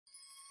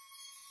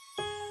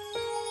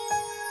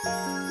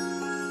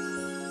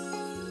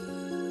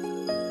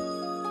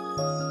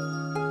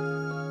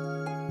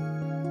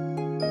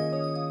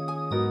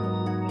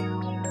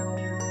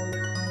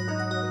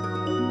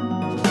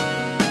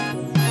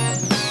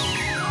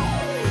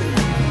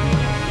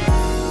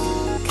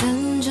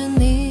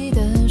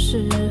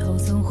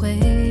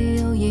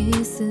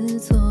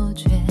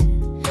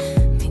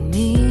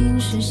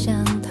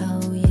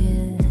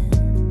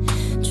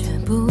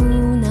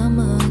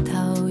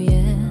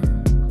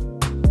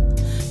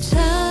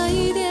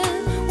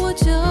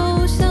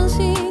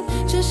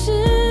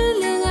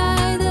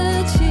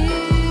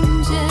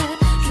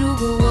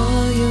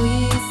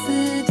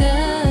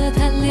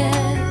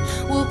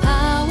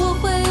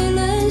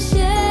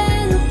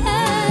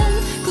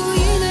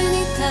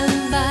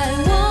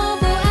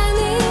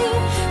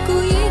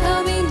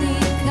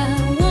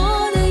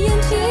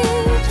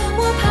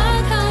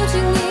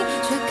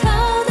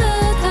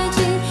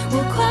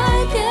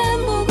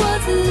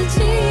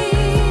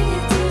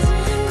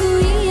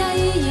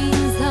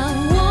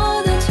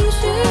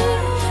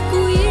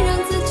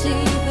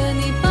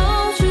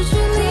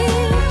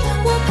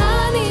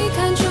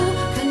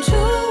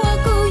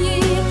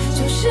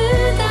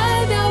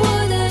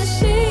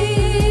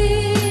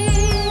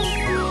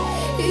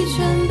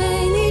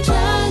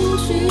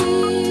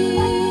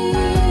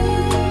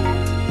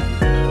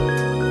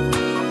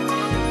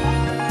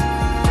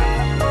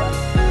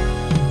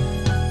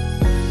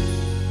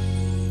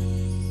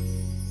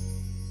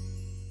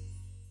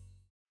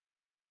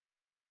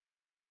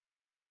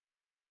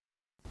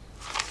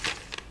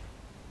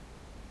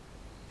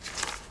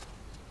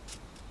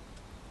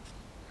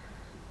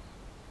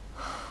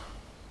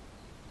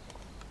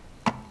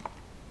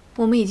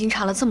我们已经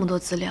查了这么多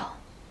资料，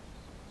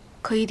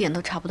可一点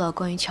都查不到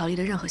关于乔丽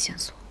的任何线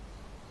索。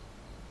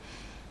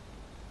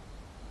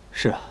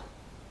是啊，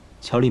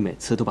乔丽每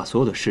次都把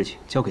所有的事情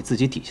交给自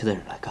己底下的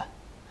人来干。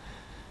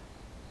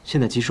现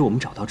在即使我们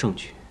找到证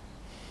据，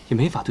也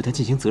没法对她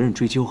进行责任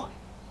追究啊。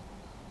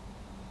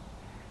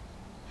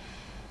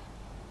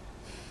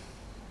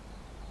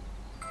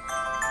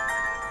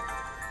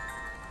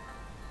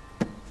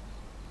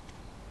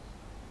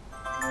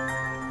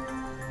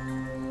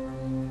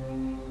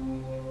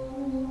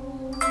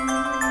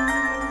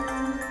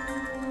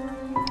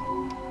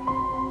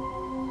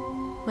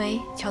 喂，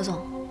乔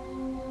总。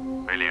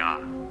伟玲啊，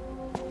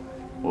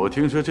我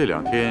听说这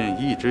2天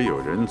一直有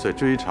人在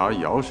追查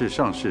姚氏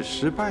上市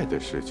失败的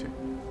事情，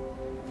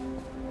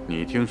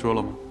你听说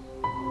了吗？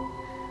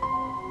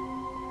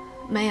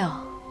没有。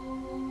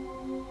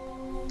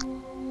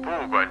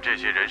不管这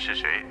些人是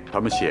谁，他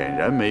们显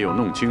然没有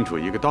弄清楚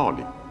一个道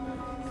理，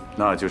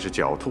那就是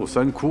狡兔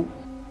3窟。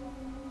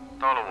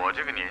到了我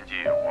这个年纪，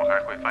我还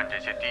会犯这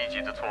些低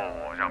级的错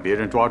误，让别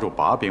人抓住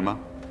把柄吗？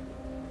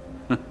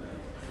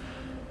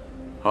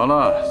 好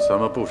了，咱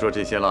们不说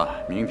这些了。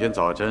明天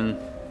早晨，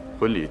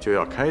婚礼就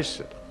要开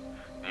始了。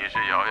你是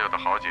瑶瑶的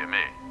好姐妹，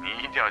你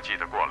一定要记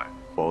得过来，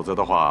否则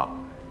的话，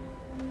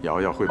瑶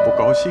瑶会不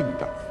高兴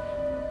的。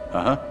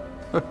啊？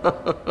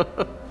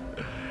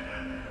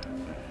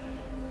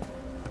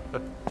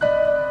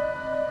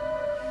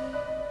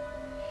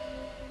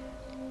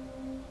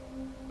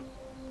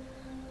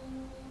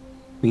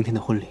明天的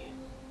婚礼，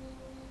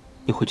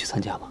你会去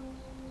参加吗？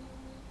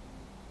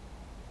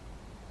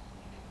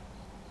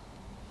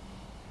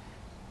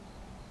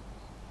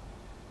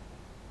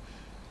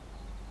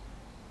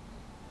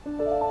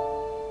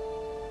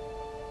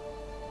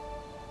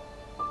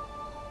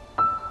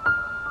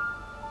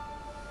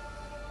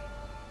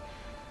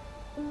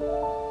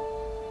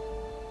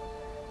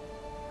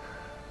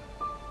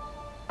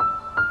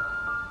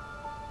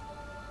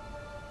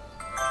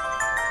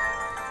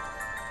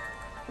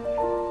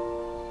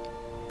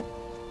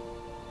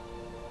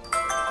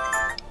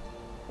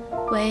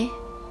 喂，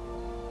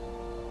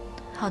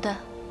好的，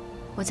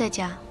我在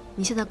家，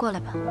你现在过来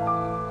吧。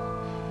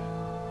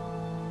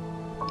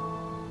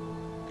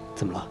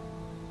怎么了？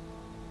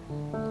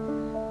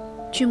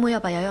君莫要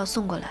把瑶瑶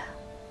送过来，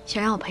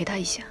想让我陪她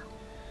一下。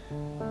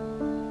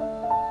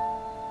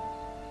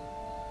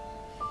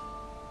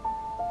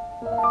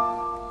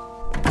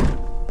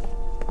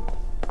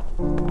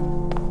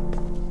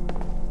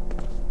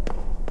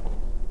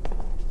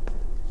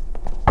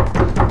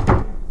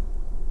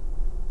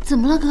怎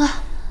么了，哥？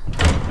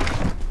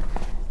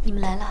你们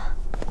来了。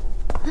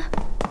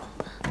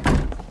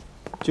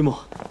君莫，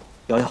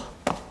瑶瑶，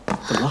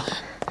怎么了？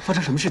发生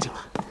什么事情了？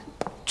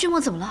君莫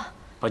怎么了？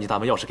把你大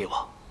门钥匙给我。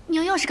你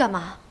要钥匙干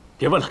嘛？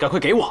别问了，赶快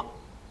给我。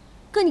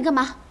哥，你干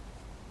嘛？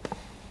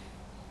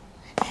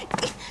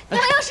你把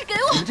钥匙给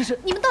我！你们这是……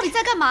你们到底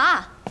在干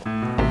嘛？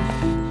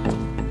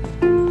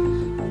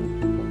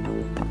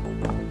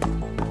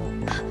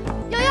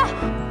瑶瑶，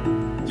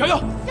瑶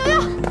瑶，瑶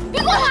瑶，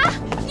别过来！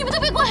你们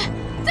都别过来！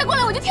再过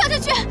来我就跳下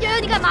去！瑶瑶，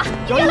你干嘛？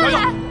瑶瑶，瑶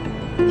瑶，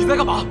你在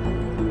干嘛？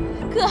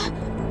哥，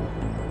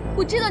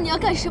我知道你要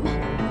干什么，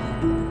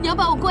你要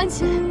把我关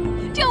起来，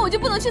这样我就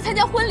不能去参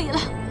加婚礼了。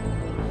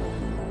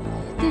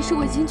但是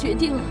我已经决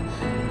定了，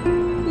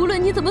无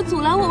论你怎么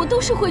阻拦我，我都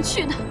是会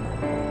去的。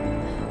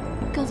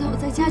刚才我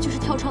在家就是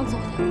跳窗走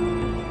的，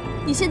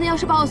你现在要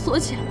是把我锁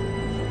起来，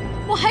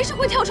我还是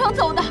会跳窗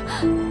走的。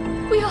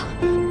不要！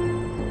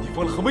你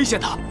疯了，很危险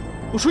的。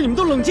我说你们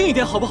都冷静一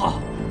点，好不好？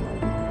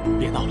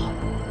别闹了，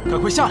赶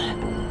快下来。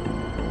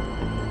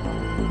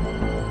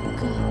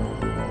哥，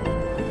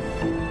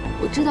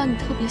我知道你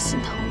特别心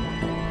疼我，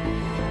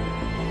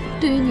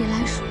对于你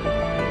来说，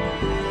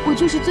我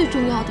就是最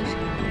重要的人。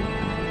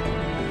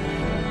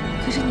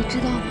可是你知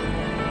道吗？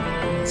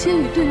千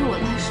羽对于我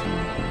来说，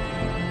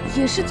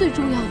也是最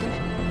重要的人。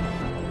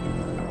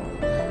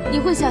你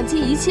会想尽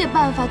一切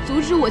办法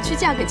阻止我去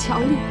嫁给乔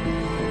丽，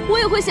我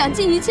也会想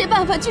尽一切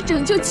办法去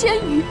拯救千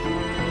羽。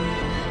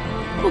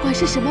不管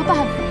是什么办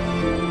法，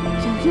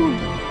有用的、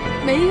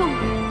没用的、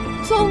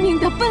聪明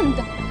的、笨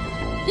的，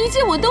一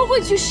切我都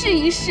会去试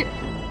一试。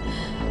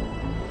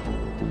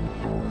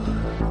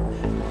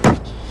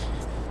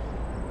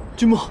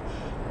君莫。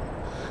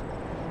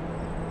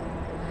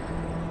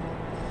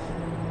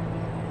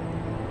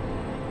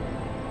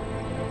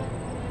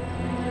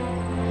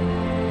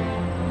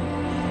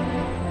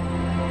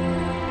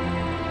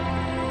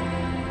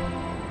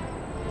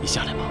你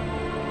下来吧，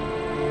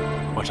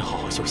晚上好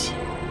好休息。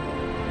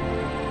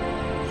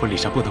婚礼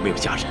上不能没有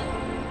家人。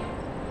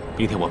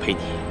明天我陪你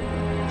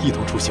一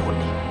同出席婚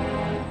礼。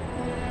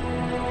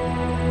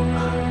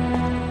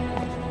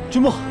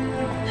君莫。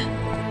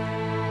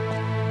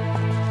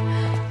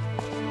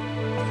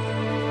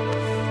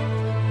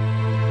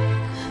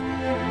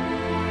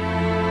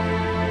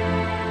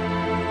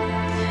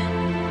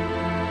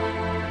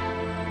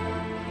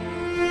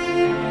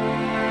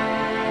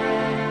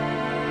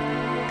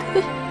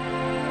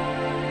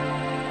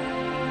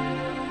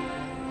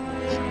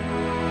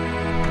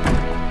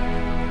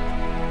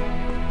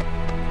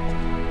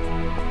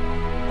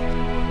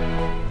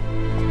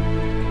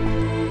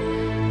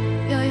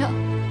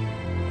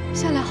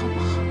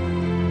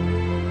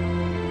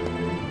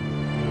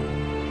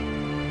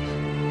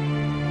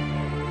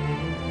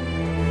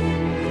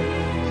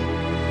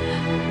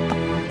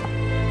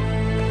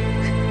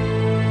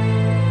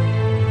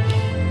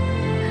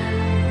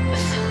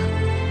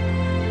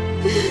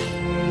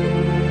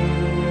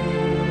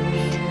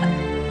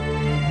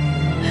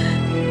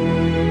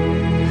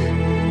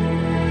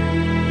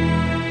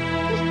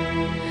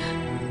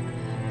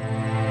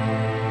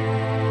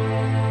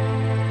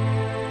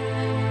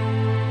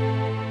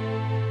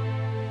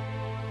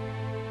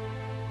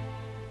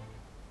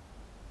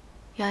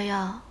瑶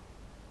瑶，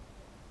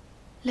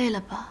累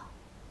了吧？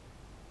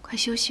快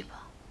休息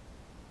吧。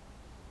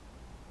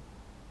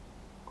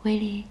维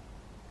林，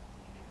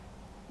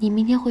你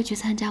明天会去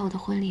参加我的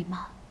婚礼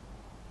吗？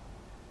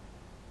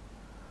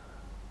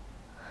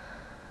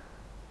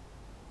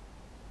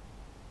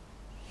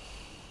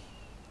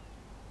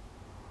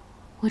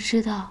我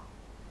知道，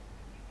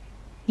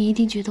你一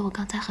定觉得我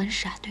刚才很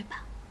傻，对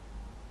吧？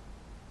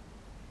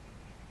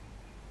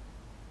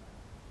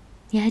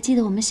你还记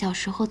得我们小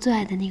时候最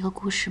爱的那个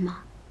故事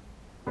吗？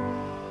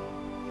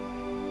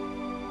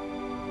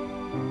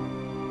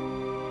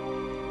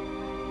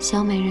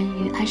小美人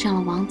鱼爱上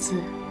了王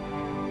子，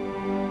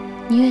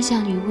宁愿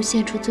向女巫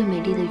献出最美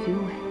丽的鱼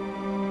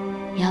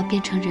尾，也要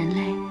变成人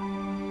类，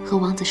和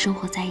王子生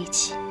活在一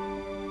起。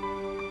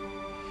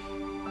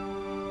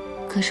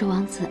可是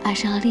王子爱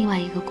上了另外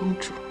一个公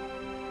主，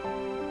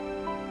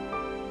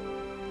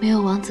没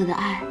有王子的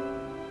爱，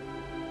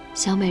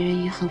小美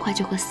人鱼很快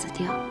就会死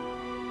掉。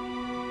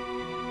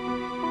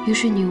于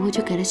是女巫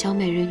就给了小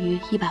美人鱼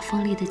一把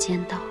锋利的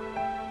尖刀，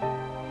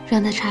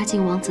让她插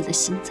进王子的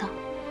心脏。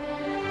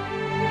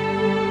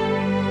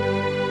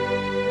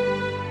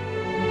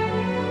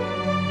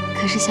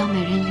可是小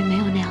美人鱼没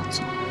有那样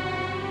做，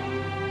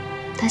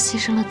她牺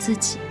牲了自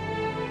己，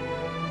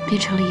变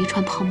成了一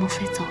串泡沫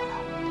飞走了。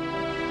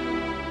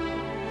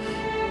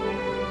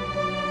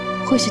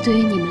或许对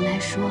于你们来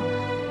说，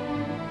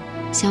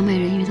小美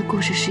人鱼的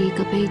故事是一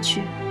个悲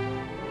剧。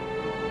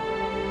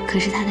可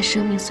是她的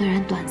生命虽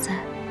然短暂，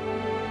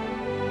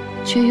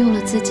却用了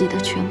自己的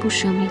全部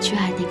生命去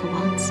爱那个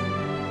王子。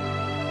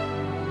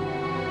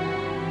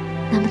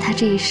那么她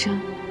这一生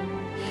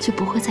就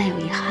不会再有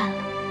遗憾了。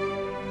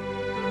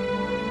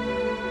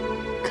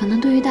可能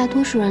对于大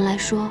多数人来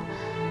说，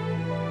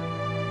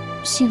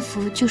幸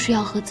福就是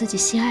要和自己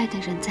心爱的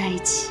人在一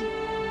起。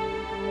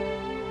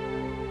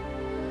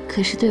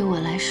可是对我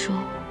来说，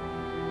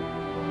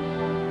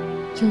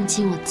用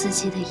尽我自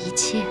己的一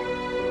切，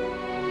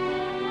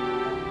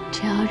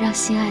只要让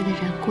心爱的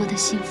人过得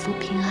幸福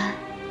平安，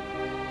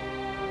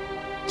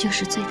就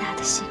是最大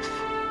的幸福。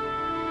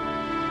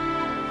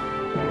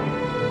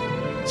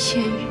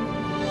千羽，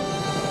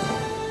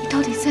你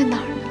到底在哪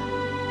儿呢？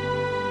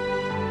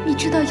你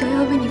知道瑶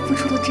瑶为你付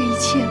出的这一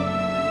切吗？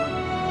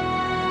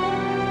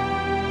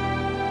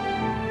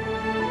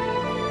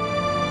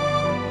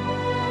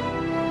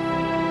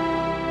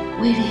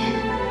威廉，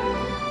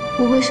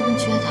我为什么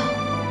觉得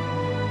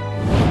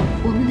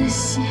我们的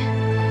心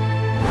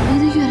离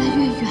得越来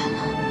越远了？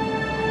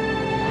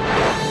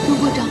如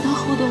果长大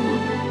后的我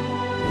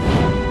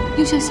们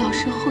又像小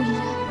时候一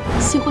样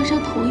喜欢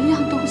上同一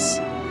样东西，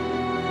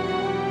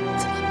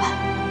怎么办？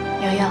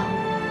瑶瑶，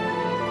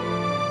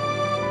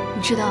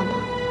你知道吗？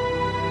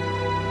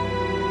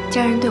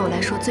家人对我来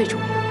说最重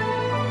要，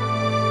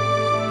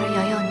而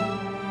瑶瑶你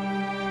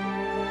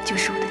就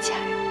是我的家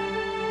人。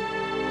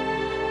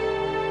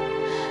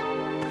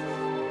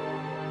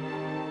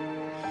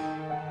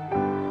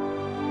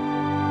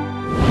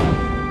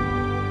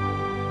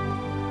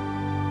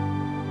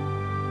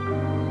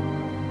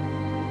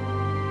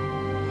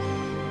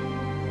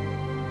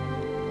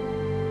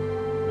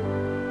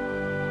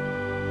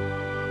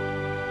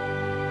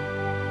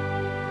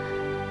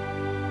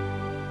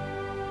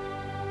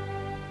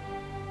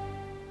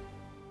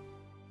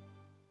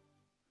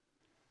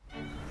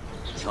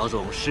乔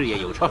总事业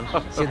有成，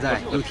现在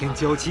又添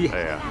娇妻，哎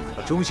呀，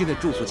衷心的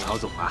祝福乔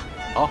总啊！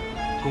好，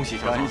恭喜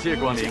乔总，感谢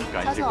光临，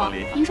感谢光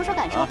临。您说说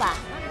感受吧。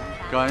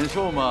感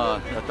受嘛，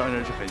那当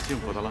然是很幸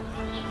福的了。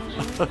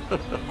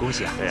恭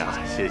喜啊！哎呀，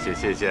谢谢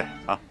谢谢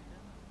啊！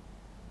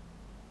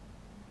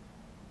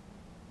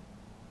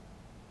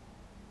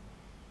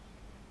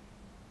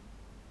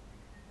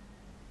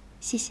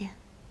谢谢。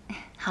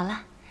好了，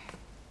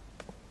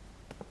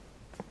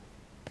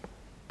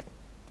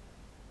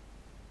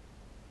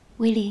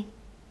威林，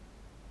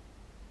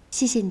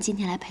谢谢你今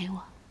天来陪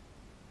我。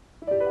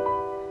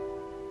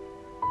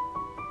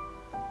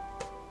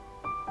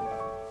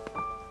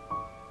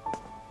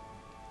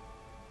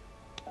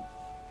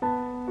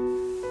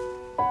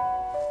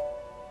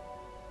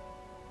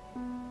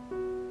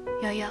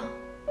瑶瑶，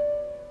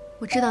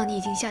我知道你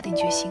已经下定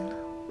决心了，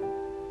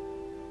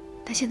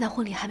但现在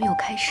婚礼还没有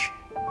开始。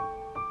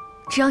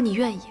只要你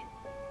愿意，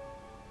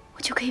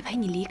我就可以陪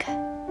你离开。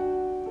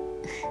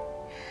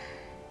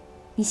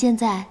你现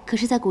在可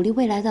是在鼓励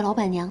未来的老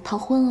板娘逃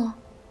婚哦。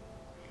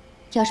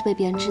要是被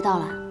别人知道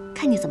了，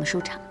看你怎么收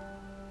场。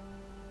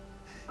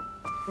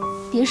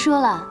别说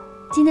了，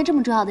今天这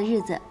么重要的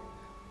日子，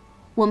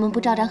我们不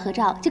照张合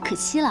照就可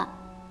惜了。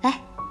来。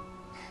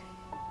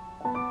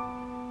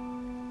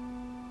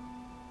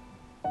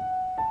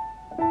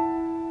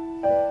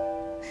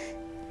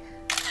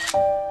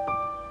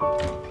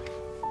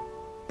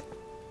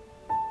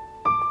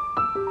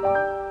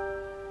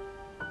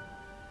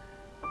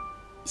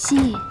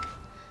心意，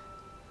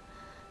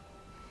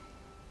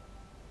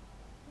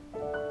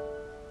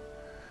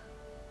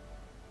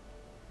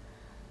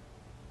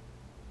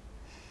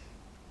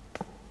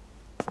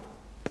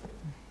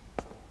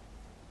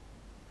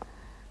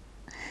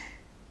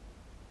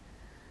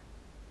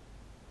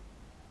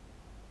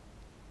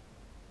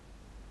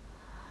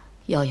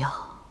瑶瑶，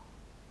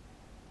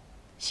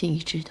心怡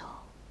知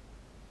道，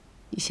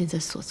你现在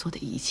所做的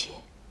一切，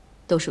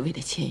都是为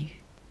了千羽。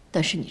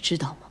但是你知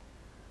道吗？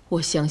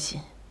我相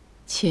信，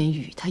千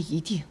羽他一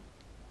定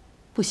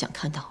不想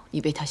看到你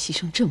为他牺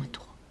牲这么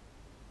多。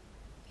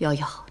瑶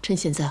瑶，趁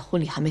现在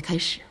婚礼还没开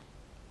始，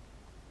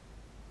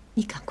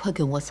你赶快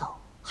跟我走，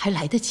还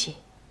来得及，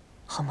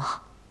好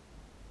吗？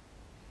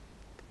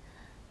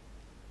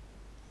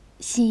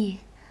心怡，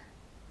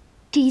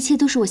这一切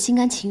都是我心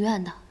甘情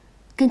愿的，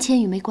跟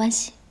千羽没关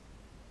系。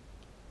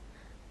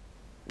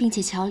并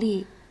且乔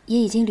丽也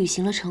已经履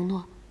行了承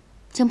诺，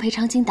将赔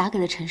偿金打给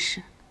了陈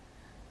氏。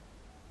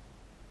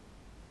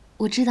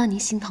我知道您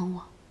心疼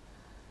我，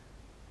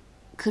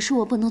可是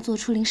我不能做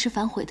出临时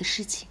反悔的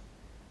事情。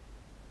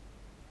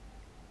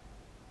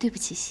对不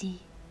起，心怡。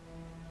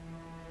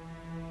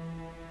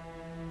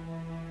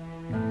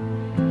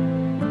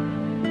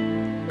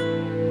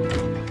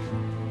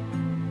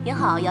您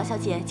好，姚小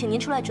姐，请您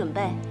出来准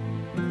备。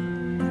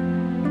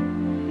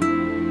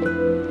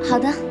好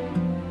的。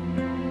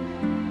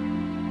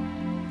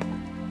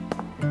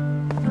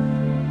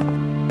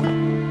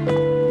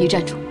你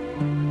站住！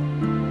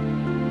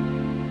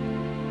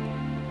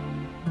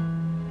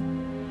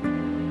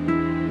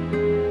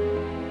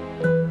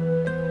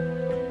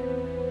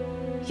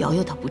瑶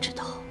瑶她不知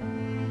道，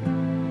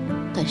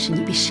但是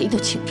你比谁都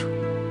清楚，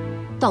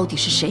到底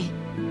是谁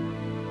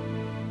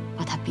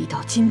把她逼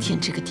到今天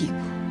这个地步。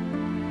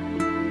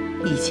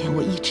以前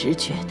我一直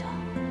觉得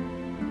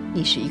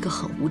你是一个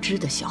很无知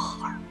的小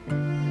孩，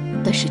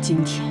但是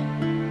今天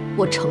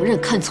我承认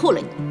看错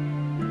了你。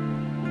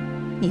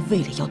你为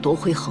了要夺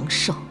回恒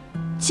盛，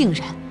竟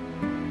然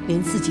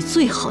连自己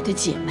最好的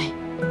姐妹、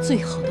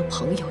最好的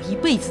朋友、一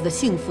辈子的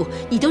幸福，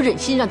你都忍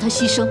心让她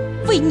牺牲，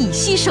为你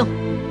牺牲。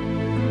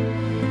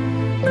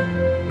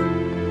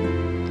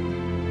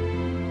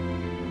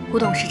胡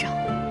董事长，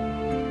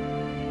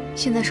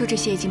现在说这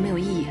些已经没有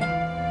意义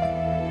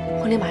了，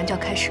婚礼马上就要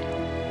开始了，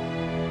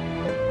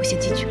我先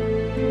进去了。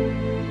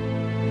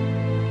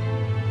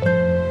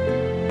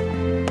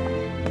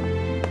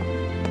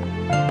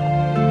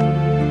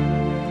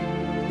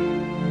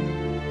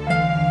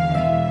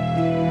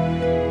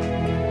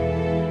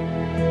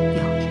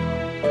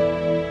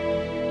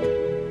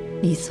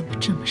你怎么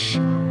这么傻？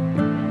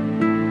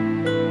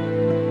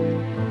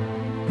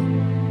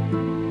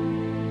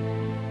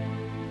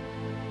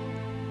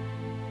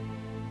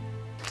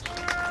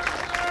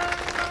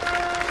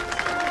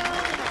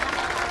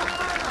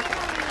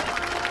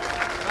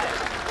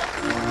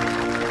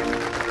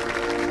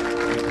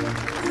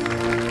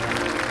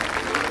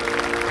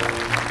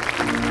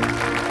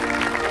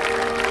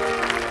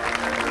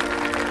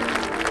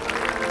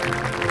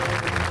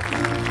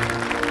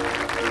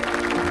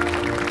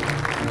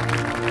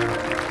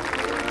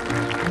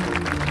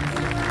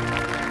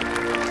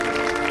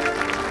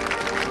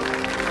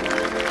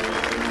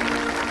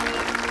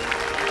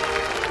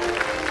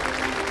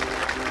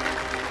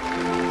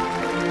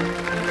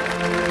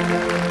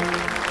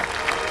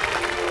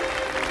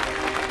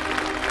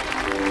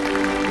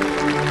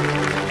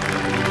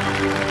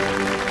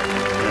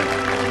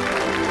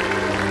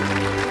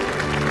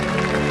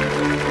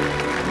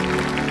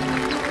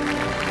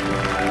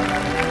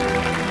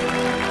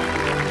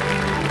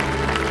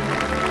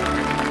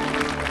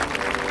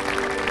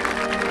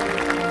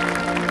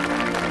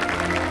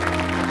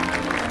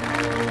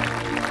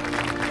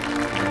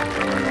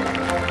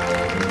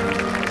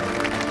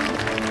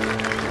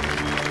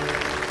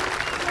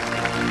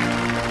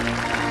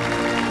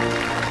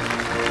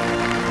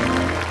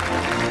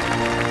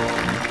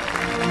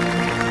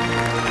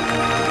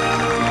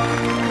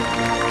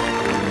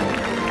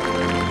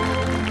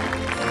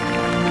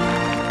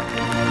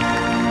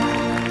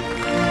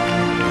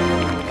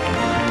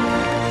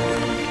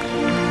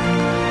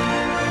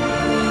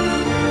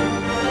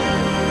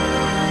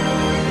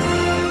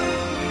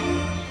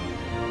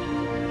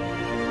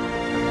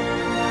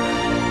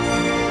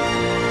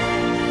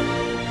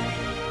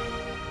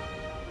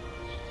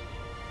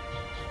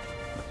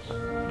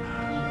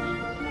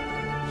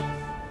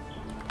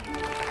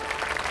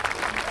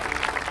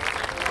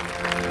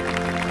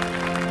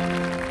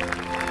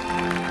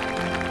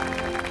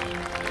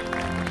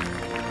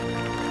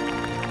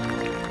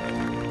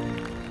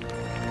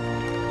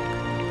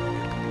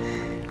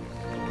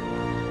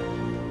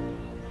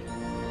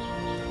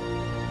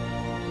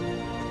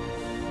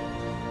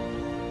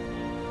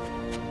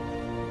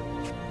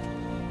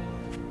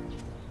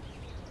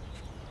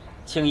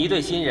请一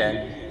对新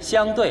人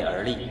相对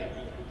而立。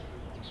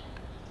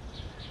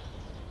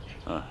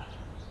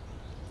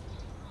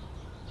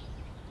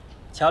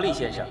乔丽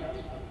先生，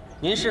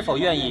您是否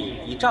愿意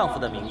以丈夫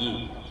的名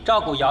义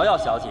照顾瑶瑶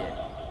小姐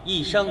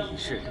一生一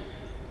世？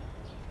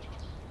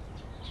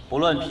不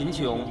论贫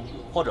穷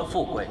或者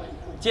富贵，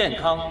健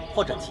康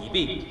或者疾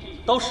病，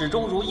都始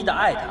终如一的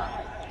爱她，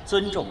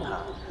尊重她。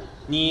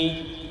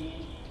你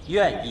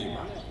愿意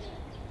吗？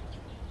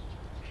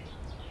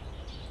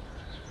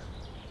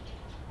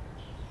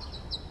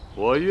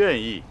 我愿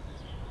意。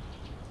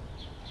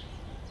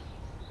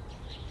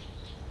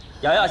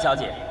瑶瑶小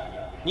姐，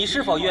你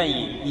是否愿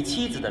意以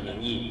妻子的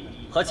名义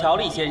和乔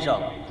丽先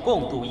生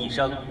共度一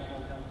生？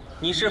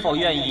你是否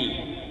愿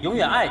意永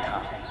远爱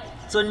他，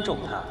尊重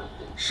他，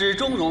始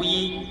终如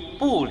一，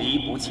不离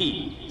不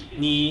弃？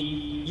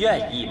你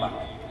愿意吗？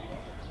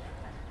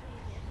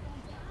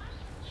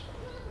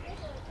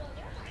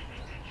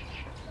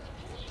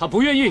他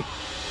不愿意。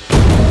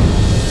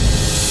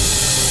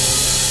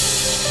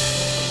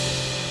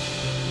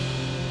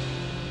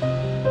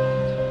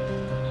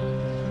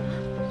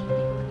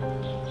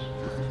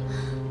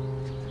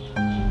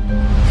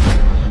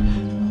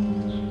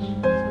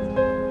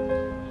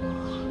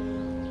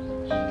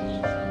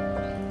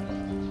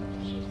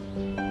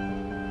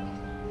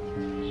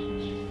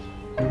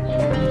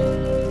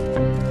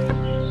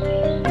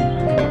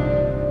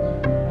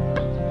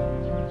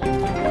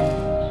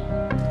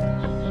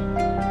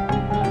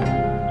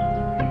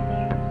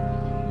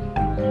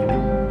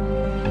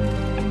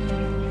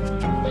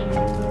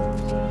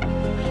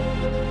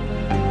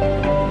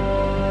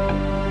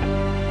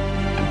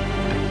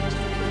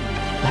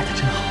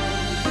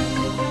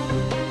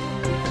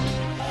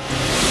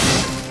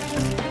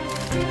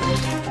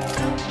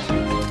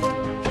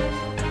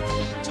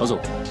乔总，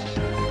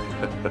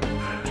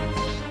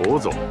胡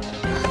总，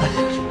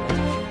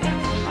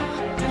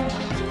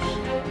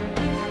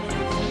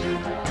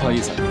不好意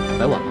思，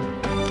来晚了。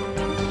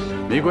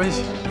没关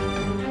系，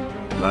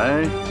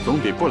来总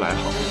比不来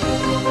好。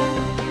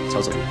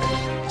乔总，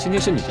今天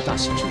是你的大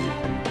喜之日，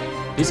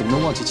你怎么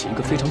能忘记请一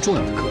个非常重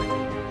要的客人？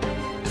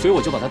所以我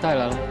就把他带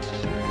来了。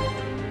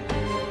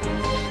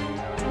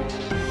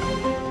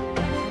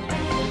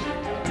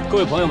各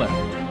位朋友们，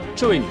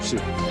这位女士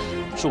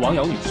是王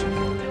瑶女士，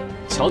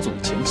乔总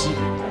的前妻。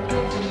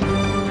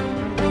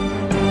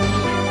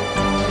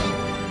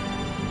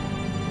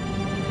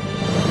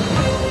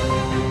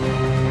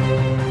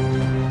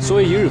所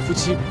谓一日夫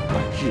妻百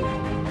日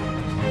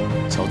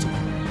恩。乔总，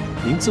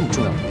您这么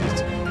重要的日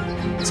子，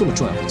这么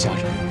重要的家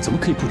人，怎么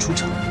可以不出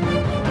场？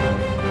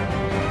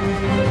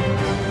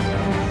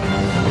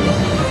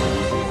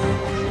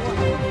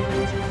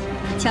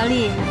乔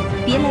丽，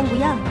别来无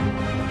恙。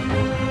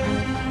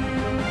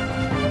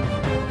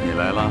你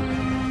来了。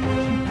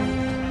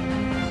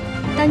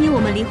当年我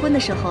们离婚的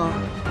时候，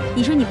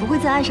你说你不会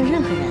再爱上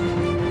任何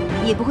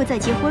人，也不会再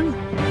结婚了。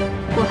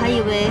我还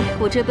以为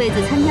我这辈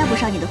子参加不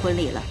上你的婚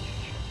礼了，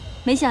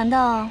没想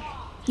到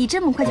你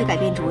这么快就改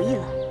变主意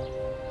了。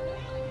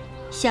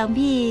想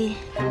必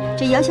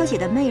这姚小姐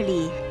的魅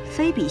力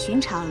非比寻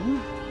常啊。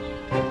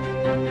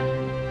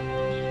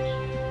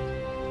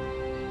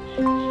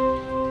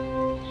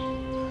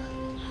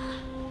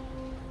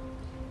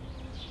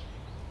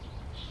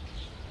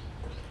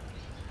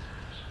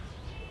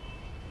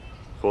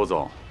胡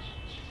总，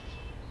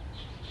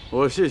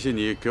我谢谢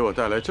你给我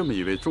带来这么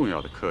一位重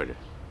要的客人。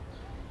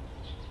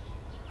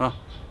啊，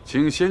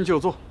请先就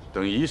坐，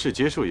等仪式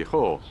结束以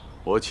后，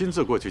我亲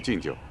自过去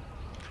敬酒。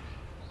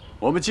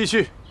我们继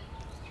续。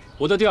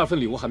我的第二份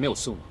礼物还没有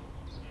送呢，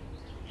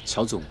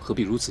乔总何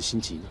必如此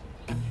心急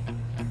呢？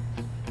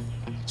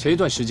前一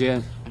段时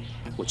间，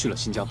我去了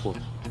新加坡，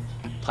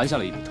谈下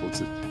了一笔投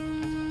资，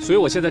所以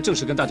我现在正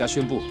式跟大家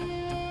宣布，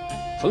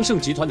恒盛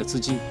集团的资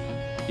金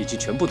已经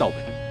全部到位。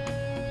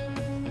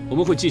我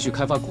们会继续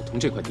开发古铜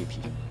这块地皮，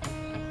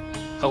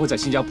还会在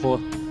新加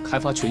坡开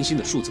发全新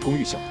的数字公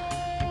寓项目。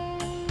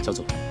乔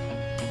总，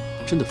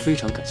真的非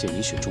常感谢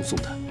您雪中送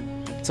炭，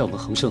在我们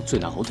恒盛最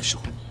难熬的时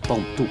候帮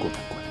我们渡过难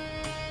关。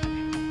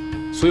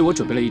所以我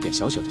准备了一点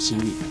小小的心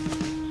意，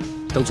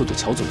当做对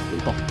乔总的回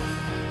报。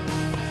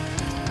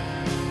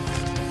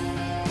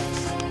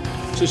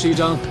这是一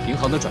张银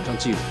行的转账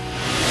记录，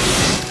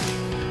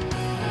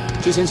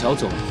之前乔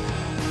总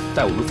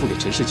带我们付给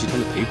陈氏集团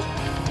的赔款，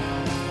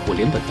我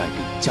连本带利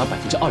加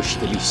20%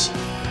的利息，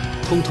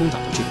通通打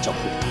到这个账户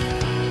里。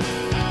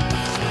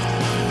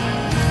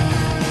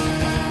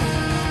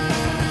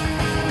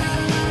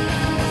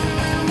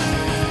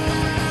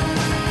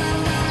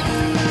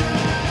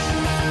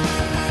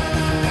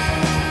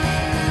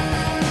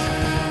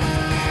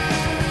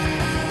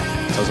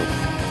乔总，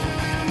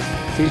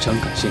非常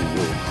感谢你为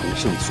我们恒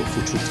盛所付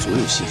出的所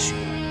有心血，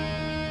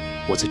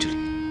我在这里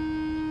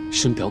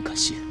深表感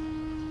谢。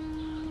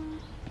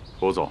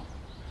胡总，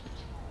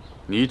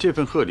你这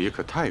份贺礼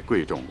可太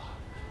贵重了，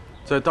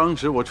在当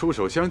时我出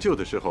手相救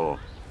的时候，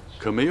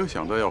可没有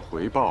想到要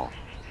回报。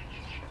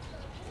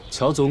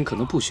乔总可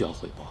能不需要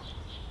回报，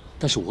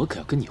但是我可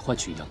要跟你换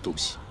取一样东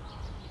西。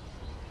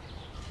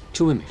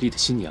这位美丽的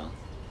新娘，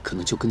可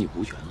能就跟你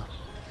无缘了。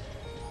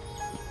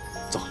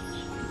走。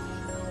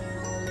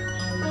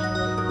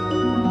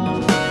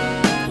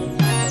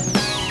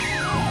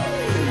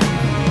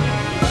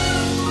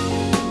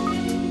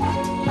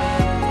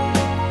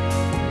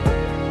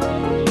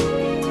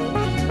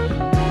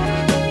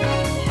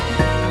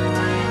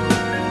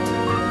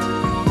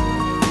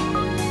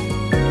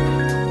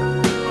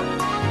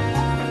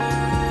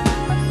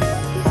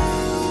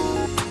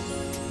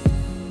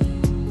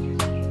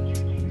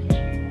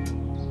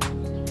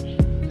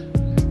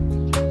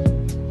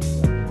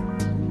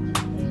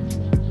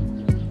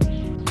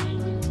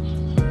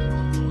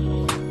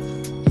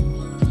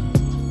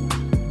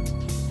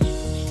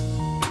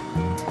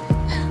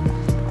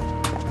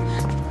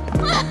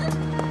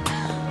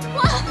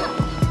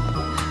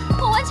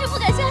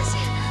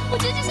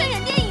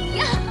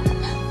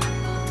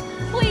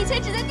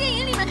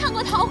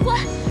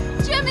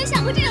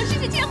过这种事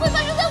情竟然会发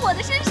生在我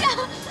的身上。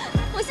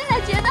我现在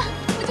觉得，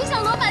我就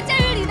像罗马假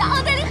日里的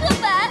奥黛丽·赫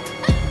本。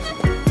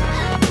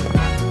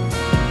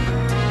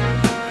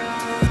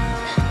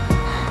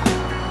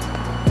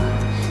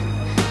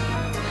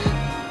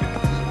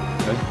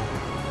哎，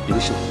你没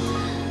事吧？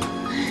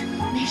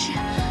没事，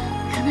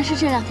可能是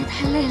这2天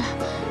太累了，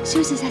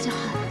休息一下就好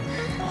了。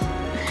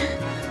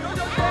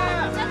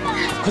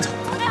快走！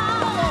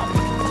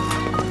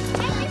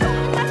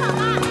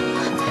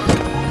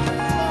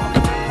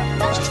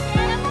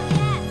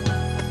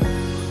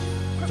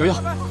瑶瑶，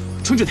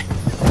冲着点！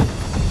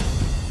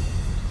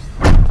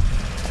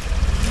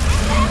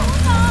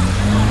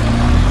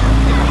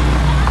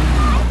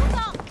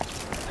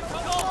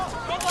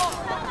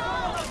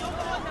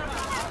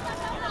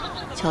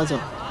乔总，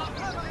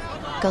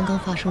刚刚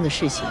发生的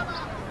事情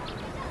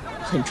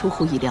很出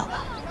乎意料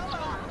吧？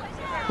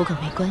不过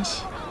没关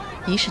系，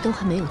仪式都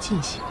还没有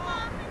进行，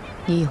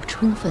你有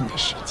充分的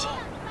时间，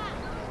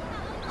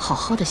好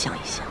好的想一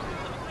想，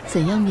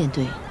怎样面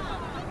对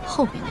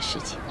后面的事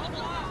情。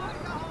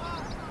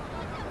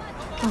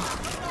哦，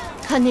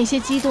看那些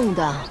激动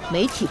的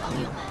媒体朋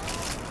友们，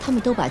他们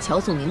都把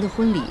乔总您的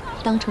婚礼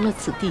当成了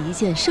此地一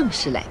件盛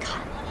事来看，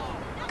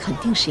肯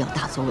定是要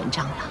大做文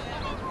章了。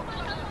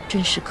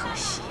真是可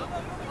惜，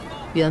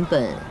原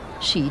本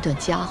是一段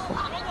佳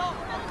话，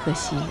可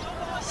惜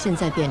现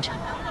在变成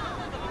了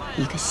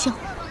一个笑话。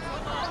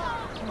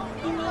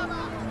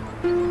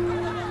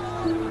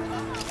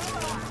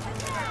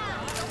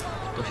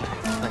都是这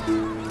样，慢点。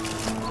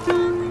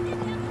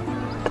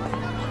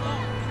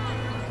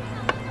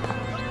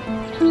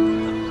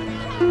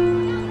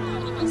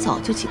早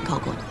就警告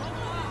过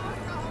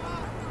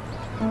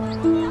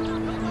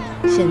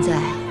你，现在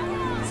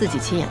自己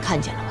亲眼看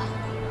见了吧？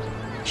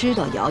知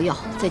道瑶瑶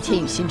在千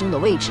羽心中的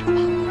位置了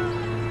吧？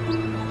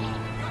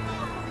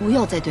不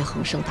要再对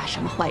恒盛打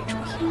什么坏主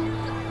意了。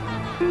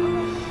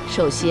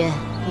首先，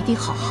一定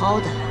好好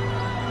的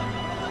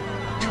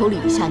处理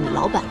一下你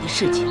老板的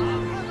事情，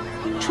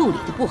处理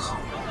的不好，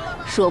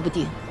说不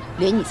定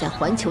连你在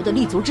环球的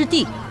立足之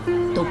地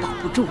都保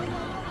不住了，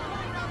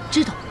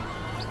知道吗？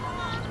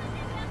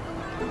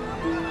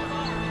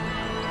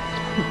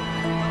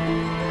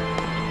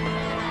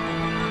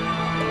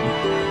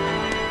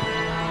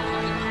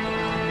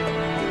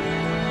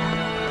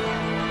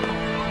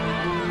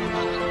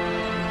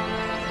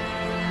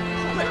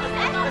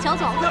乔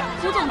总，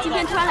胡总今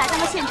天突然来到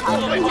了现场，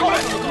并且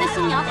带走您的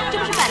新娘，这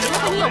不是摆明了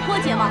和您有过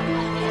节吗？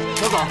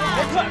乔总，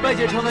外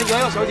界称瑶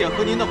瑶小姐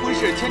和您的婚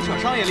事牵扯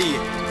商业利益，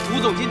胡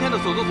总今天的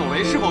所作所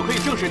为是否可以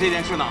证实这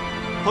件事呢？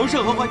恒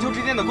盛和环球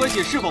之间的关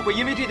系是否会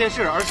因为这件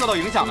事而受到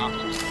影响呢？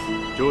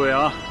诸位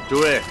啊，诸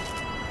位，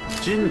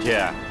今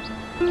天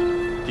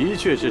的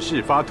确是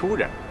事发突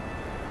然，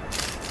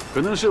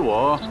可能是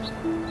我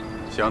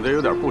想的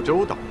有点不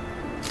周到，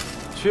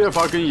缺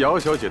乏跟姚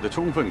小姐的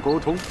充分沟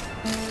通，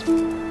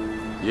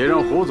也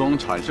让胡总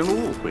产生了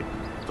误会。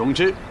总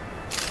之，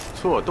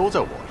错都在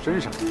我身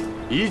上，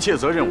一切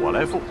责任我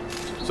来负。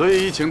所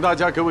以，请大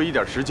家给我一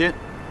点时间，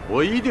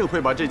我一定会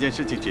把这件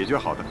事情解决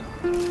好的。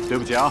对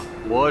不起啊，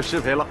我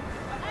失陪了。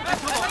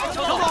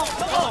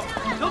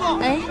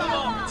哎，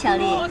乔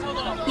丽，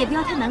也不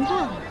要太难过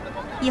了，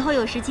以后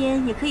有时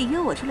间也可以约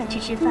我出来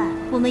吃吃饭，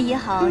我们也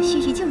好叙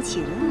叙旧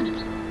情啊。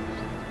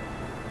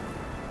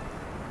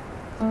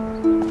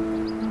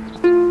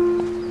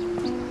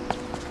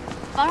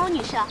王蓉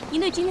女士，您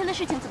对今天的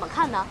事情怎么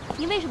看呢？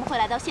您为什么会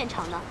来到现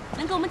场呢？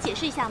能给我们解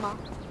释一下吗？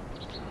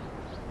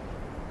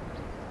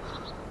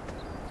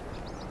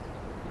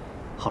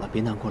好了，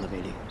别难过了，维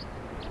利。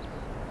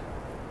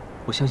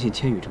我相信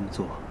千羽这么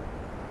做，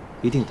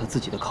一定有他自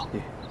己的考虑。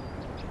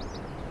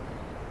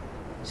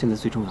现在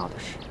最重要的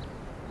是，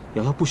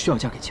瑶瑶不需要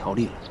嫁给乔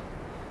丽了。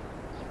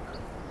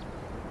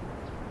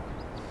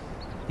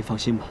你放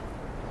心吧，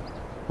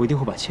我一定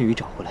会把千羽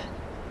找回来，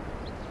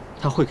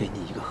他会给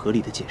你一个合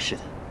理的解释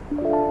的。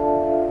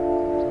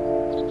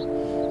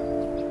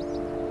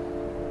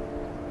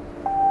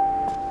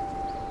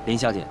林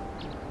小姐，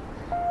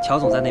乔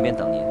总在那边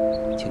等您，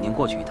请您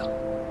过去一趟。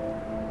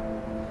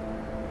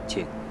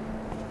请。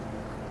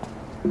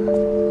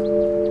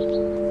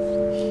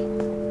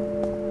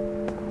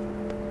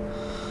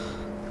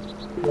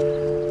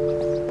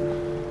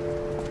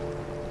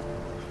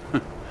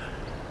哼，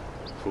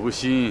胡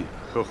鑫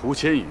和胡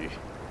千羽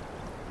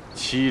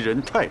欺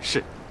人太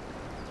甚，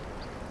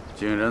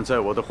竟然在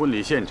我的婚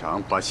礼现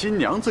场把新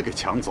娘子给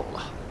抢走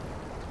了，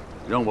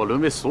让我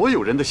沦为所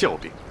有人的笑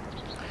柄。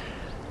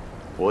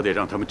我得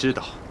让他们知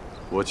道，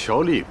我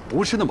乔丽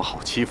不是那么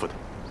好欺负的。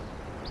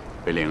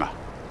北玲啊，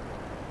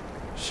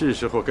是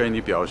时候该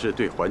你表示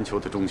对环球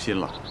的忠心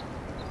了。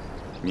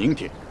明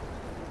天，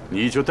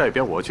你就代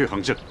表我去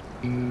恒盛。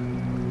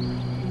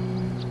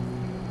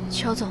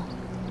乔总，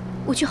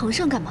我去恒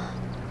盛干嘛？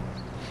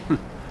哼，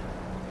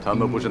他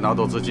们不是拿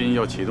到资金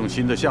要启动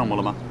新的项目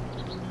了吗？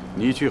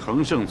你去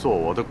恒盛做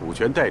我的股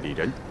权代理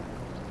人，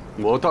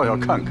我倒要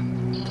看看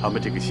他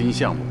们这个新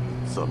项目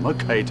怎么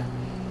开展。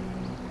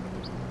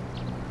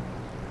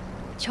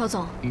乔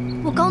总，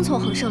我刚从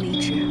恒盛离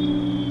职，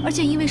而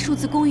且因为数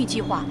字公寓计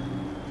划，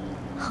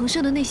恒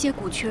盛的那些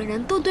股权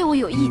人都对我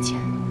有意见，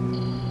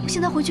我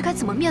现在回去该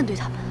怎么面对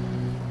他们？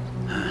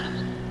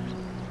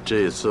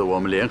这次我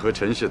们联合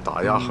陈氏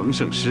打压恒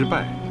盛失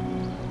败，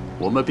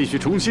我们必须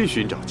重新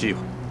寻找机会，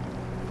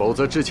否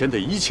则之前的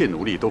一切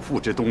努力都付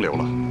之东流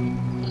了。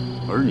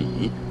而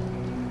你，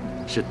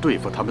是对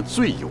付他们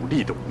最有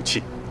力的武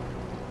器。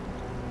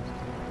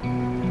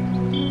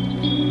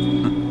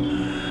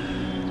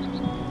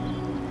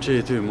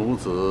这对母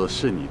子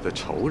是你的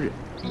仇人，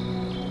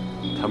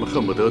他们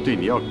恨不得对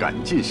你要赶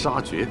尽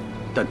杀绝，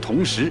但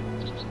同时，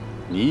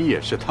你也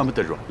是他们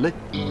的软肋。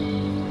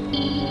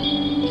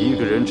一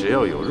个人只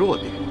要有弱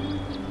点，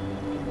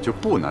就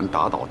不难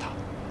打倒他。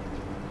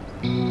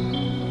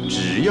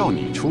只要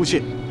你出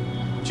现，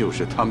就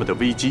是他们的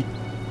危机，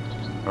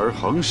而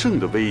恒盛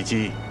的危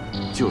机，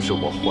就是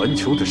我环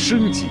球的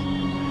生机。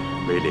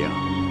威廉，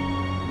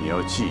你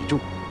要记住，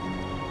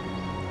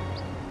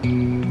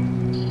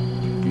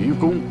于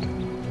公，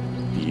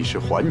你是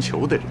环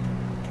球的人；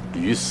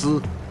于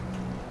私，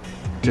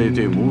这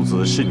对母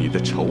子是你的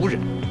仇人，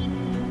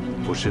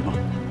不是吗？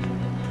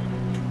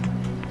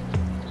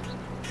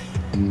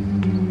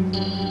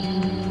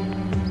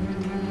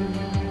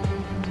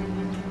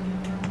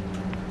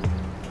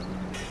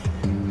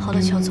好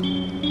了，乔总，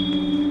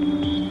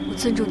我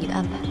尊重你的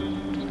安排。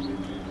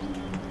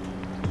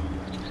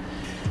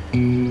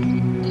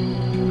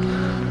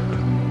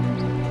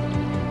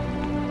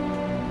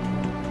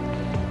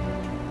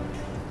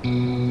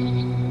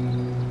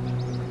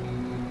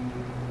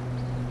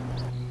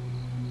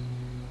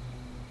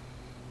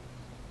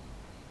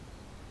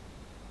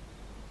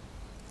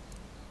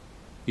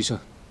医生，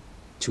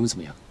请问怎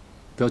么样？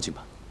不要紧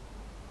吧？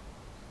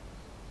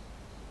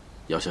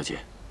姚小姐，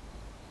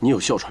你有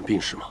哮喘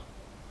病史吗？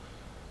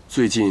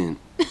最近，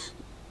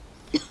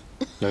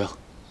瑶瑶，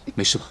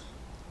没事吧？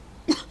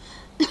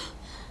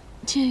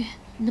千羽，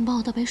你能帮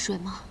我倒杯水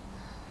吗？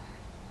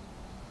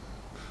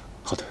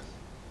好的。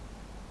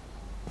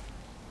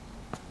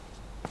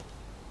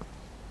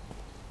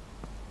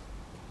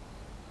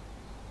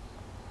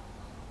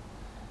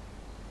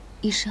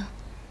医生，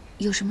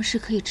有什么事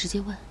可以直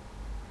接问。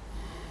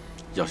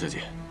姚小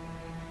姐，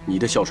你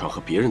的哮喘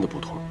和别人的不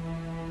同，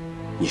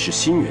你是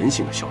心源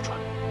性的哮喘。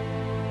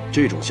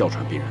这种哮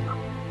喘病人呢，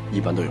一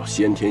般都有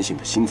先天性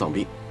的心脏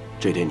病，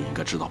这点你应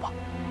该知道吧？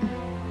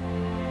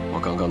我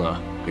刚刚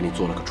呢给你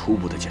做了个初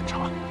步的检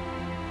查，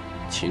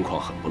情况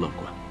很不乐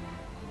观。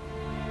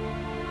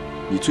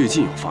你最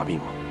近有发病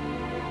吗？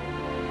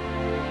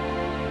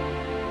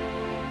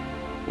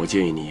我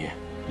建议你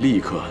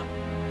立刻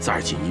再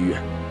进医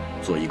院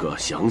做一个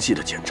详细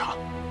的检查。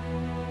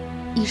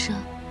医生，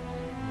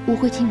我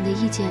会听你的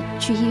意见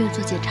去医院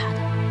做检查的，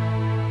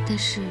但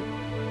是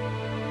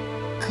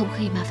可不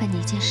可以麻烦你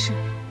一件事？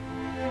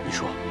你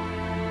说。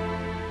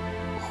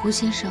胡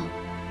先生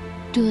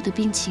对我的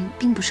病情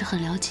并不是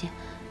很了解，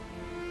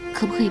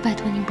可不可以拜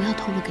托您不要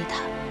透露给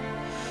他？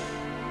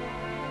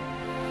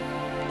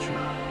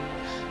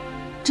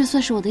这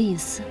算是我的隐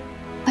私，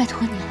拜托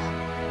你了。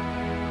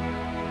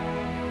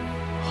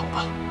好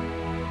吧，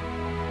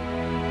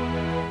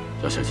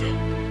姚小姐，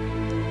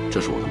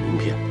这是我的名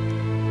片。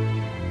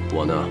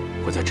我呢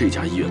会在这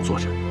家医院坐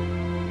诊，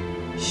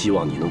希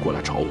望你能过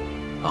来找我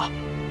啊。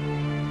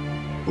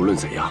无论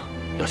怎样，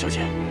姚小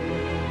姐，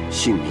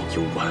性命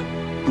攸关，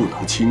不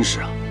能轻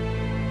视啊。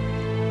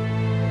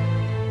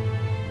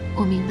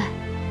我明白，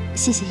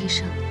谢谢医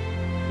生。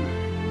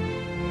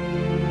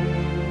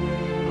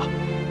好，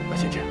那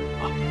先这样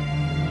啊。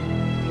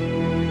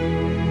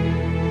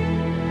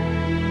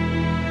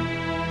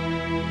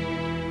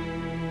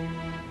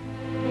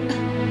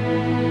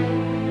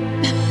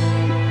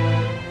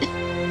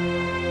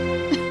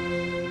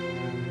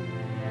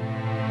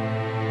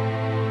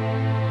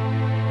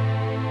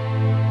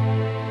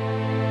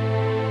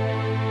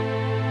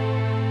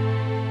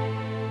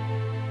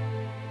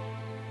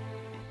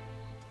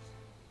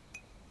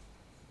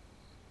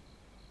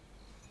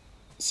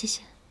谢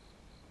谢。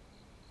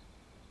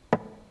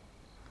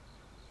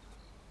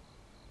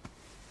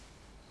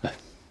来，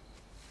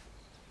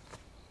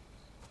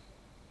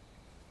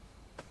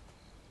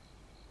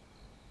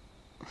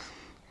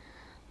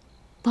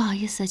不好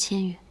意思啊，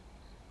千羽，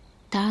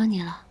打扰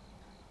你了，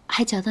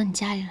还搅到你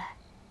家里来。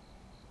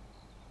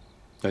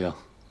瑶瑶，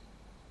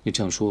你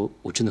这样说，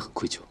我真的很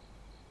愧疚。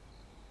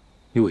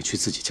你委屈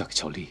自己嫁给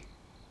乔丽，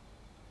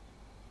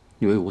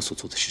你为我所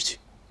做的事情，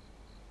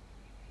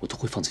我都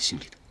会放在心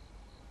里的。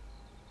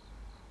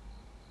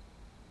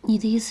你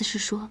的意思是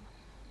说，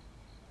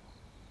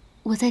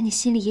我在你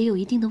心里也有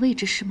一定的位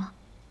置，是吗？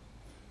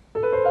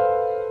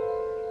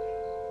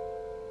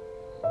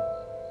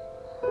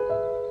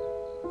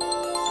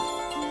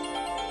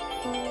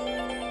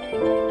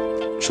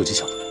手机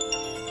响了。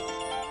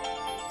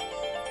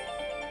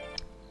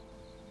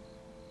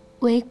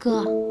喂，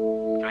哥。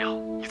瑶瑶，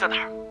你在哪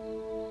儿？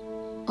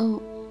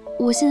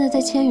我现在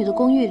在千羽的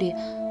公寓里，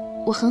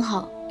我很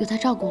好，有他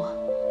照顾我。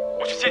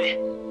我去接你。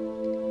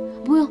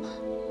不用。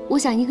我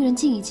想一个人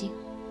静一静。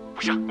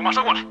不行，我马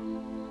上过来。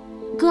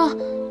哥，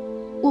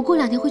我过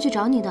2天会去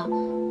找你的。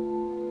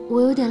我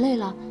有点累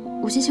了，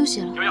我先休息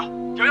了。瑶瑶，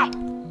瑶瑶，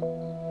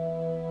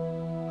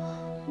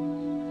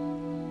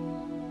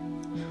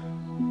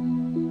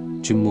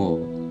君莫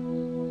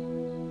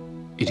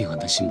一定很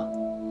担心吧？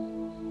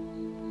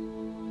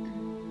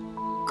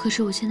可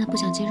是我现在不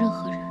想见任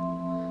何人。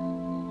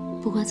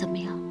不管怎么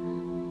样，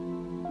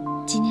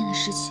今天的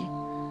事情，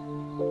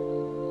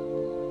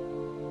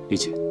理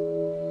解，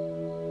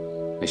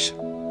没事，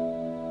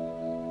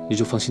你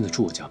就放心的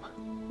住我家吧，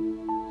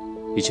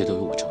一切都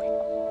由我照应。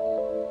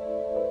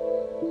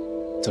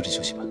早点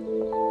休息吧。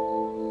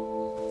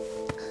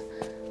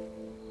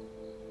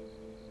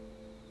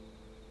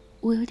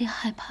我有点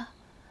害怕，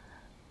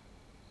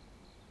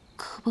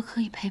可不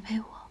可以陪陪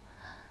我？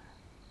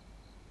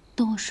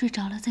等我睡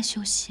着了再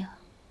休息啊。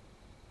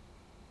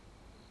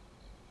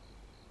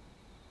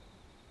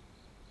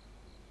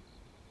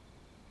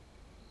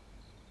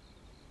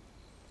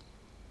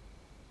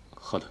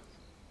好的。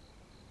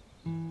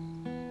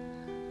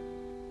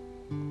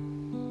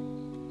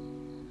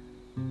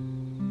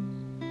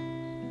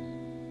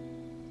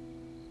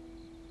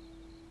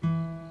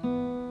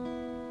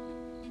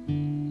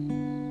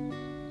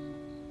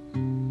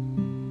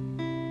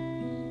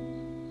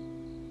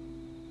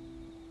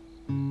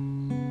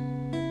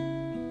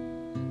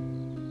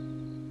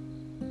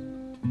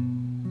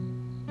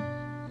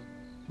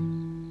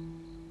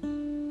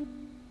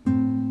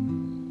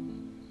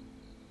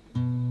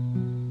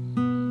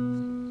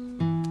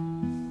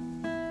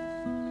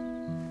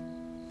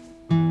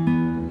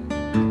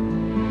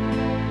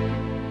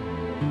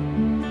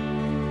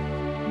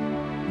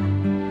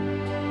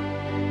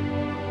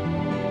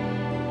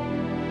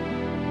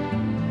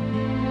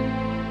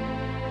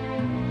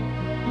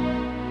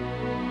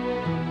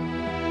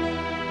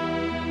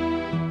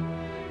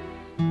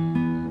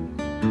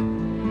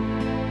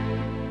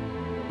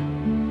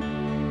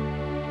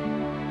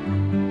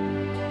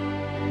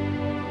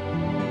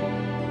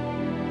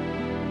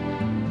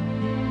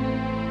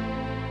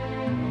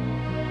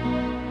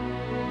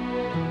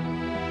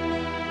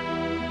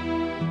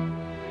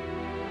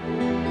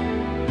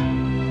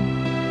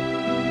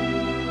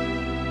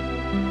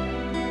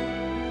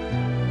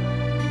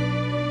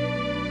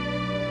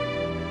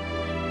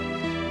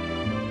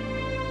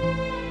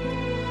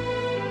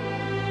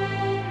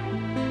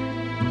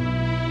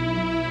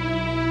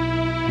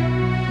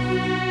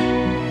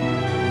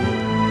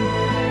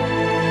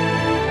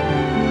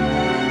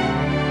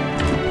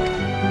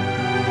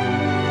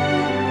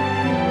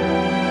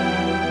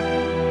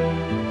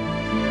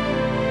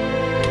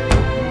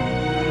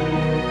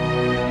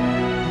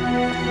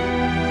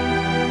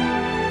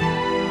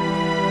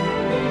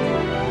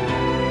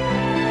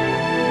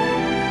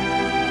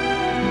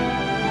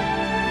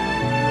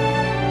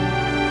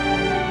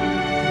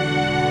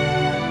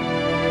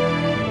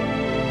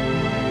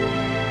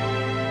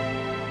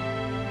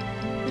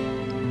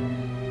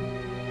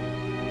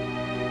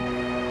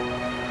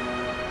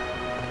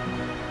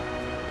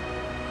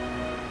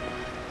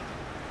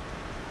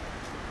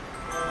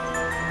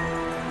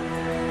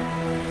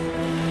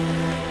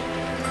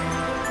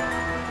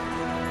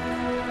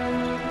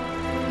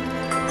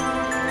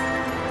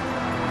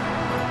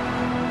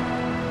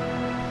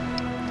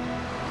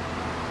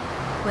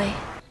喂，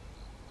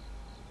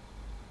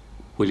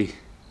伟丽，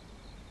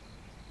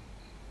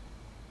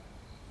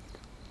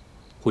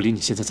伟丽，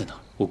你现在在哪儿？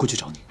我过去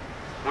找你。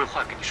我有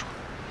话要跟你说。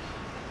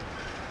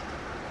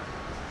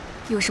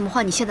有什么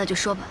话你现在就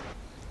说吧。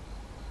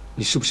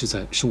你是不是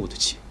在生我的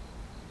气？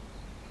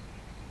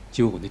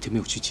因为我那天没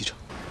有去机场。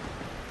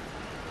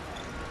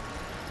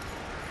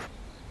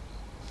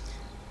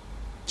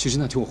其实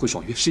那天我会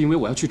爽约，是因为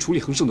我要去处理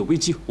恒盛的危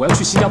机，我要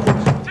去新加坡。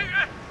千羽，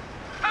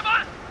开门！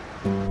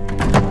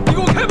你给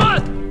我开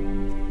门！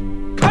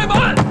开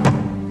门！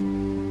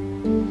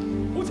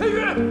胡千羽，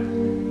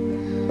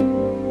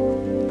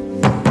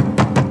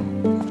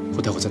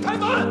我待会再打。开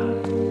门！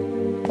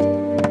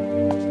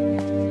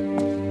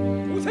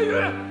胡千羽，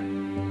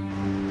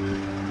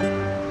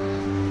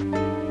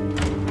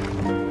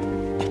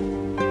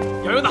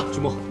瑶瑶呢？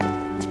君莫，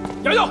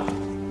瑶瑶，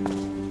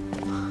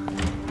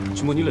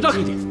君莫，你冷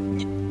静一点。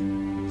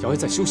瑶瑶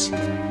在休息，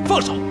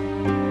放手！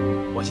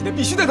我现在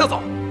必须带她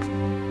走。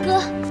哥，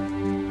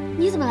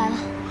你怎么来了？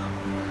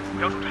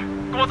不要住这儿，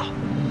跟我走。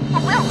我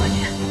不要回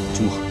去。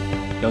君莫，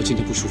瑶瑶今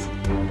天不舒服，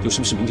有什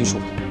么事明天说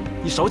吧。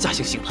你少假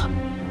惺惺了。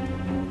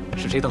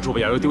是谁当初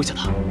把瑶瑶丢下的？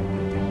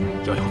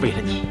瑶瑶为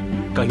了你，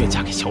甘愿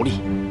嫁给乔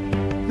丽。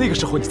那个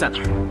时候你在哪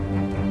儿？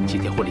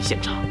今天婚礼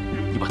现场，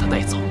你把她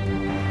带走，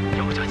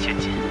姚家千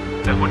金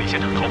在婚礼现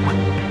场逃婚，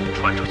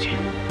传出去，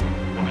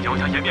我们姚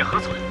家颜面何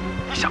存？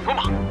你想过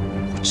吗？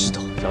我知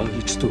道瑶瑶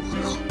一直对我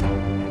很好，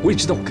我也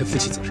知道我该负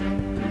起责任。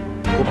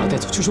我把她带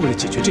走就是为了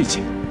解决这一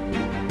切。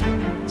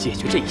解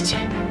决这一切，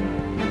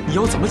你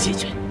要怎么解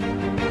决？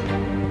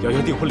瑶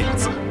瑶订婚2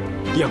次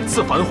，2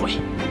次反悔，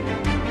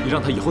你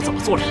让她以后怎么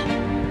做人？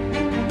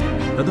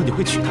难道你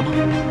会娶她吗？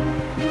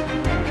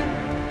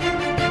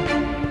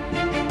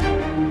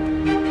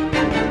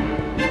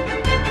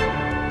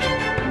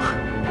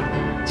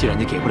既然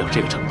你给不了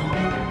这个承诺，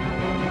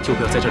就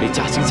不要在这里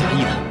假情假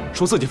意的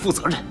说自己负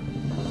责任。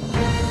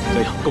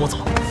瑶瑶，跟我走。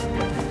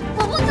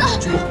我不走。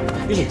君莫，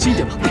你冷静一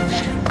点吧。哥，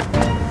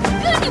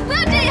你不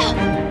要这样，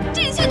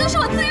这一切都是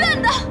我自愿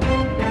的。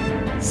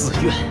自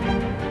愿？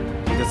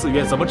你的自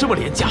愿怎么这么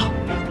廉价？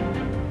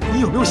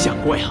你有没有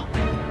想过呀？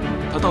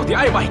他到底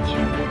爱不爱你？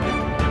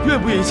愿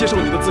不愿意接受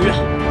你的自愿？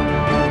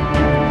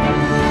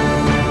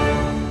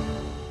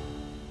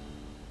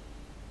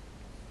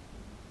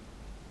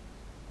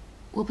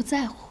我不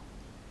在乎，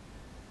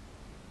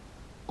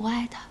我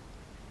爱他，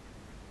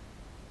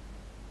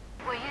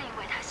我愿意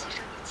为他牺牲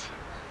一切。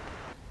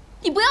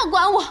你不要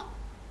管我。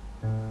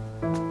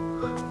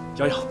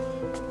瑶瑶，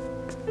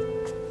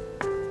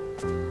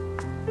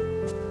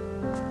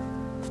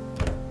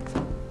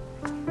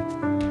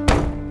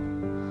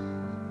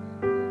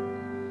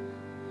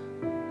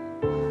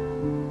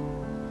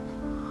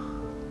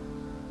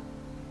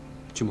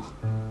君莫，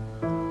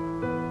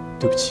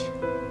对不起。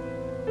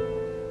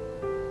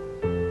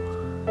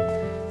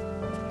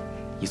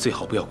你最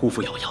好不要辜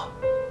负瑶瑶。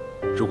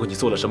如果你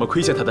做了什么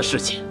亏欠她的事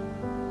情，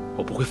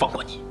我不会放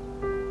过你。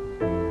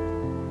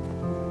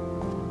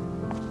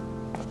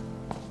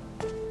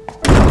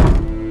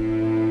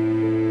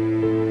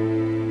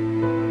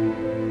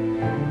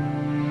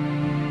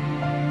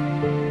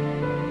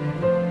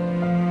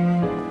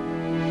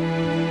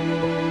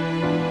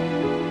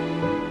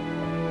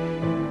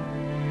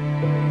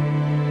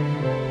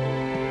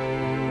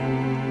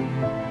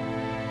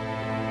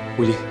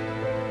魏林，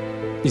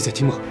你在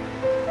听吗？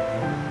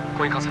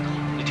关于刚才的话，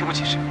你听我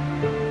解释。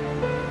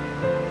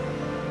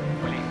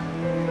魏林，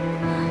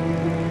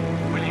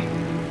魏林，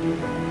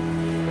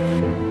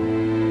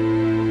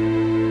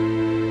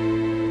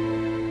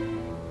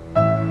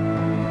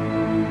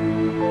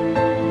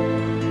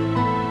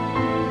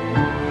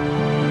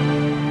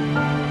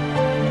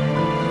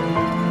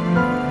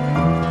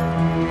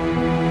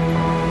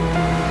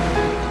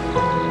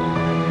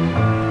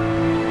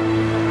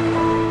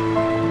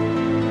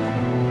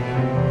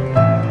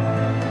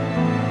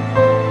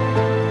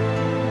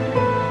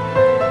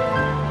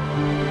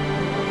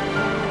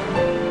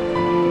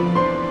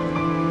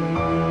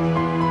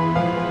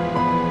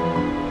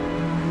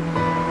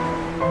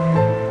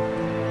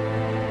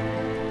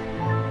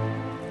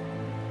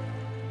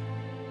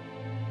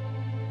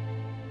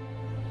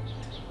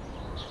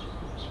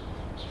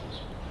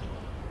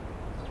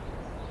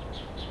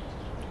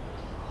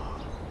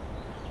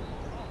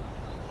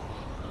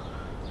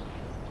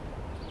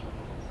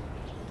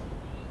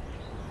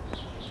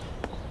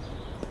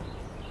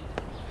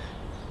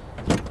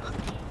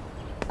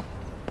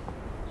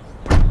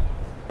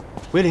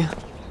维林，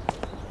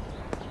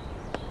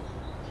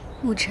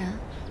沐晨，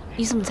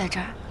你怎么在这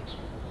儿？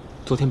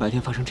昨天白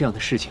天发生这样的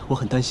事情，我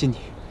很担心你。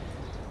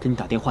给你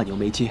打电话你又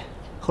没接，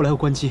后来又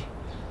关机，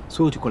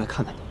所以我就过来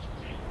看看你。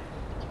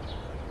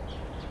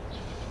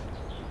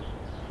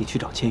你去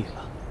找千羽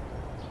了？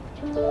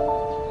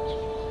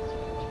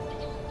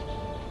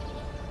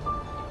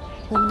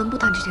我们能不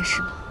谈这件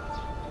事吗？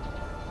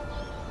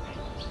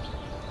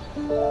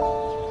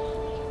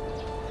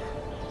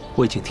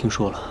我已经听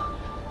说了，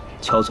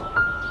乔总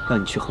让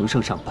你去恒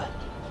盛上班，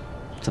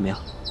怎么样？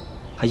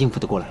还应付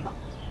得过来吗？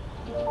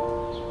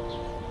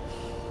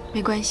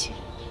没关系，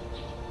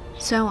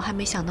虽然我还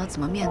没想到怎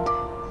么面对，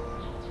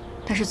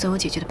但是总有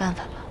解决的办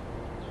法吧。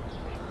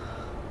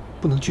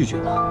不能拒绝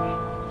吗？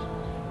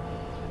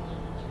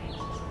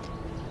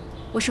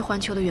我是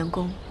环球的员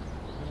工，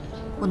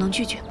我能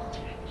拒绝吗？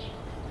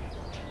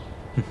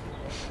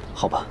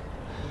好吧，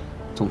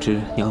总之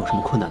你要有什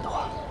么困难的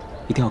话，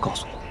一定要告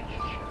诉我。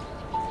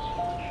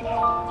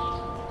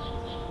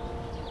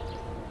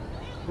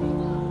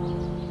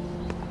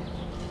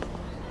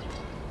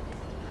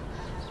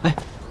哎，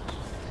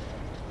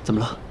怎么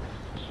了？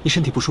你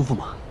身体不舒服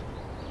吗？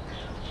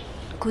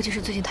估计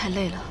是最近太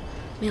累了，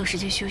没有时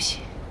间休息。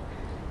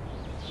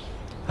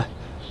哎，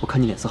我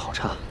看你脸色好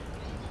差，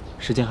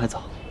时间还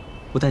早，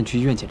我带你去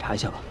医院检查一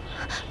下吧。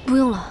不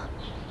用了。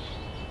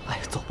哎，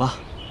走吧，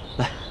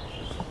来。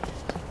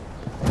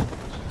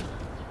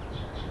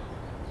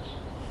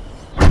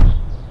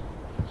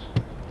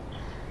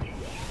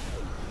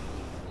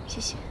谢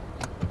谢。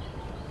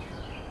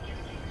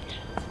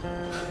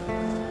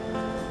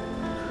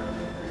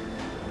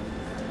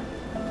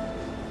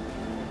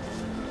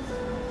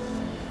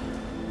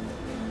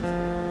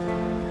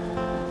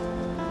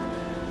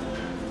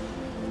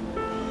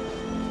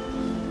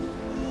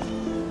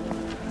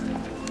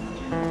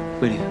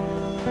魏林，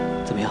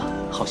怎么样？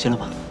好些了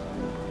吗？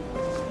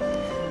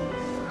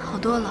好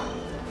多了，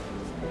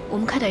我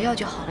们开点药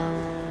就好了，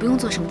不用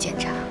做什么检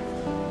查。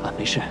啊，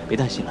没事，别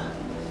担心了，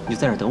你就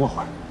在这儿等我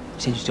会儿，我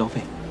先去交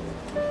费。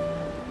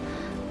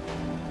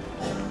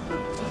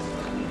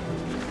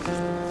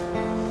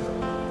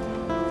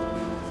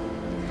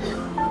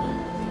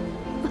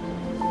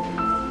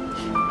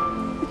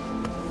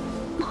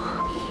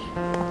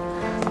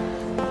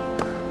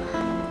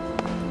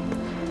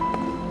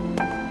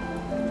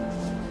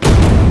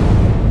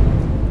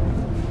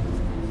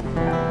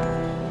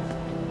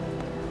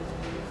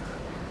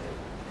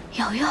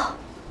瑶瑶，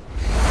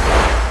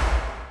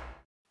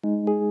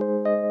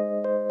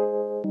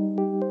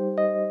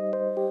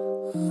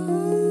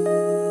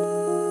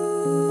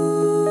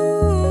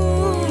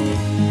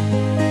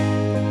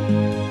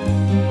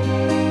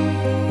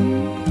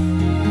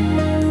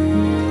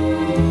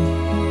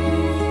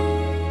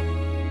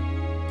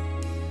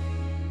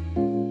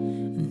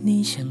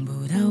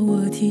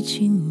提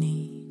起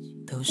你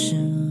都是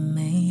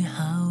美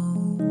好。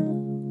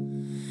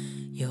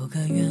有个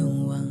愿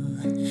望，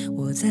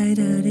我在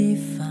的地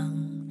方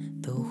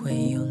都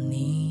会有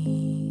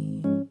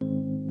你。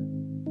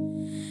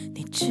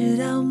你知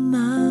道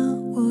吗？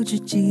我只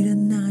记得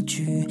那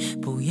句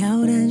不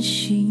要担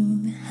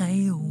心，还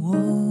有我，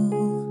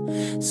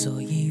所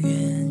以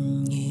愿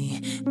意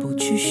不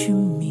去寻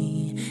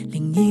觅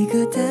另一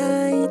个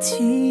代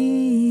替。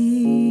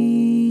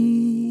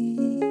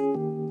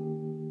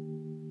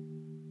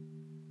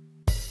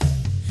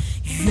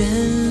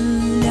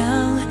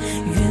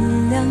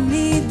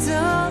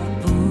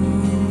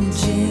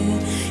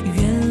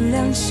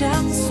像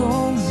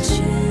从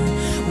前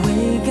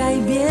未改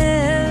变，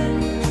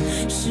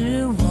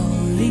是我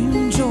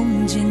临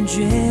终坚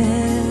决。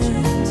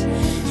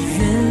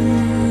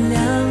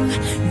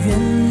原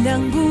谅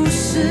不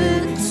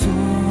是妥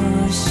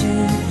协，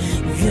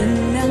原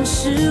谅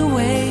是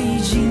为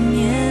纪念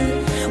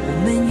我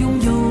们拥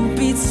有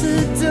彼此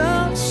的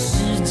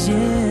时间。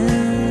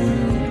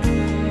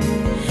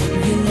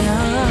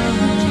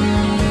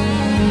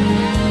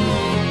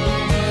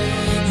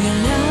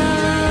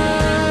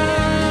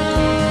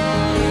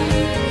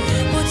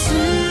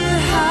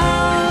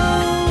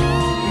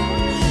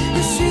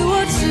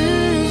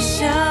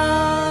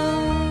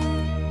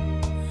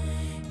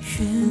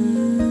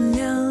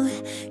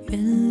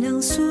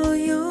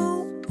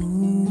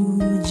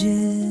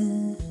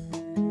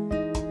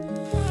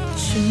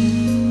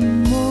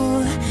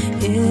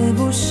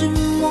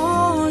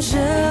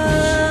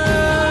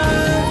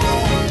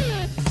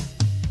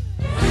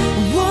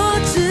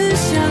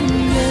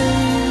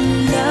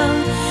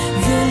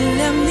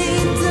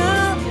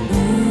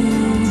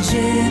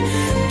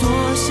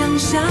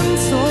像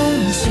从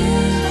前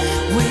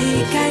未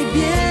改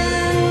变。